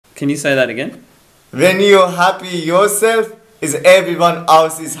Can you say that again? When you're happy yourself, is everyone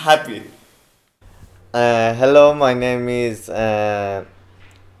else is happy. Hello, my name is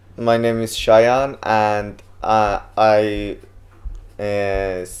Shayan, and I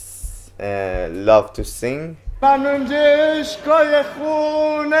love to sing. من اونجا عشقای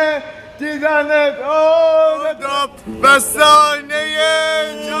خونه دیدنت آداب بستانه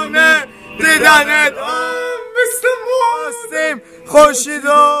جونه دیدنت مثل موسیم خوشید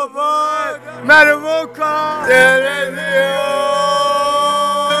آباد مرو بکن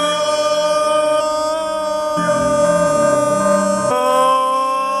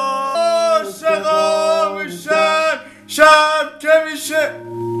عاشقا میشن شب که میشه.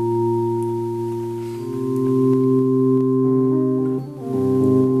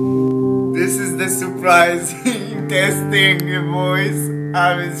 This is the surprising testing voice.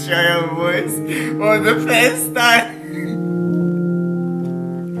 I'm his Shayan voice for the first time.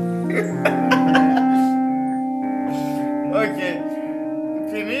 Okay,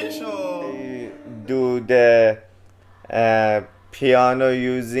 finish or do the piano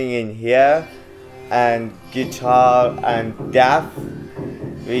using in here and guitar and daf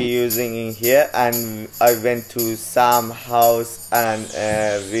we using in here, and I went to Sam's house and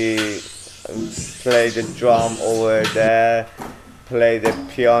we play the drum over there, play the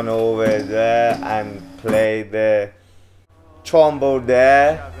piano over there, and play the trombone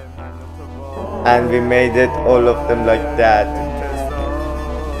there, and we made it all of them like that.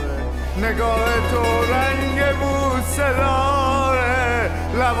 نگاه تو رنگ بوسه داره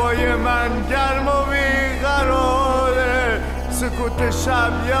لبای من گرم و بیقراره سکوت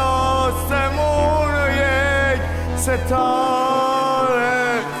شب یاسمون و یک ستاره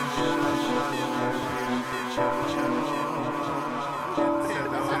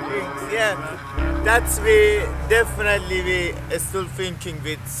Yeah, that's we still thinking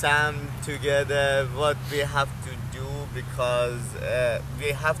with Sam together what we have to do, because we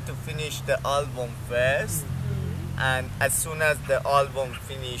have to finish the album first, and as soon as the album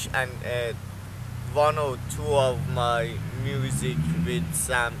finish and one or two of my music with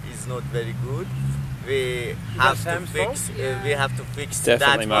Sam is not very good, we have to fix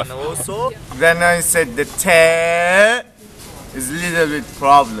Definitely, that one Muff. also. Then I said the te is a little bit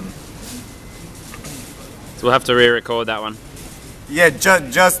problem. So we'll have to re-record that one. Yeah,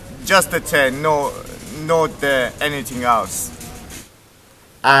 just the 10, no, not anything else.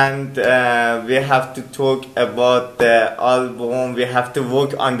 And we have to talk about the album. We have to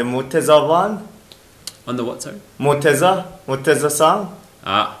work on the Murtaza one. On the what, sorry? Murtaza song.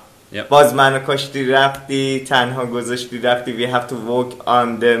 Ah, yep. باز منو کاشتی رفتی تنها گذاشتی رفتی. We have to work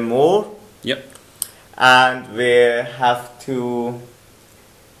on the more. Yep. And we have to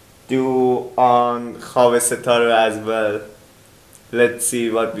do on خواب ستاره as well. Let's see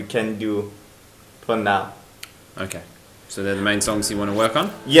what we can do for now. Okay. So they're the main songs you want to work on?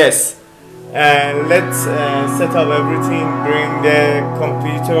 Yes. And let's set up everything, bring the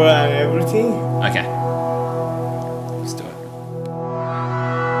computer and everything. Okay. Let's do it.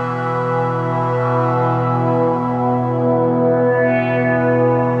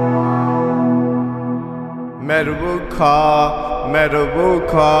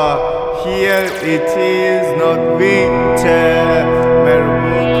 Merubuka, here it is not winter.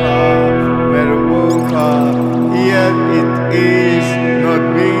 Merubuka, here it is not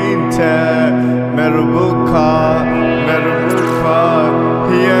winter. Merubuka,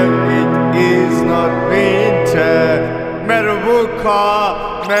 here it is not winter.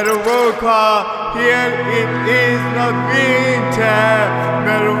 Merubuka, here it is not winter.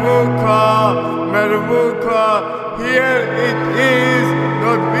 Merubuka, here it is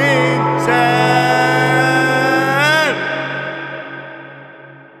not winter.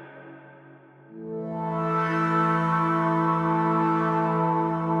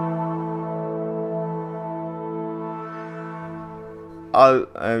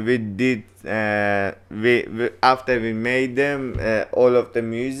 We did we after we made them all of the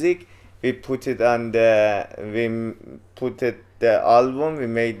music, we put it on the album. We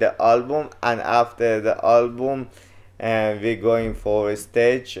made the album, and after the album we're going for a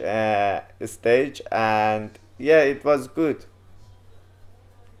stage, and yeah, it was good,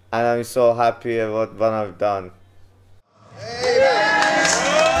 and I'm so happy about what I've done.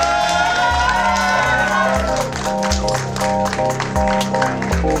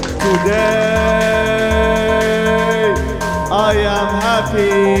 Today I am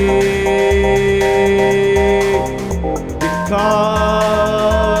happy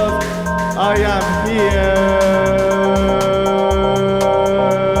because I am here.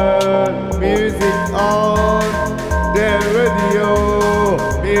 Music on the radio,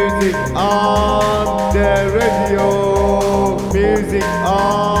 Music on the radio. Music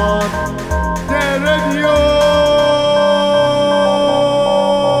on the radio.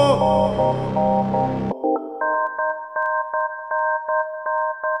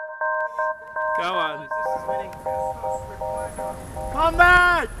 Come on. Come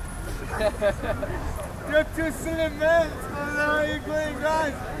back! You're too sentimental. How are you going,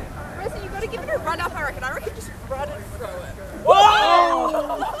 guys? Rosie, you gotta give it a run up, I reckon. I reckon just run and throw it.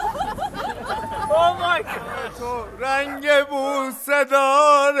 Oh my God! تو رنگ بوسه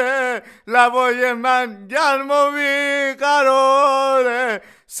داره لبای من گرم و بیقراره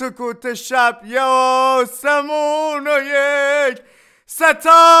سکوت شب یه آسمون و یک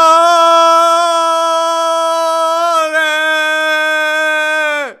ستاره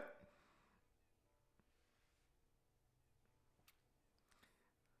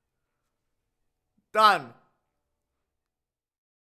Done.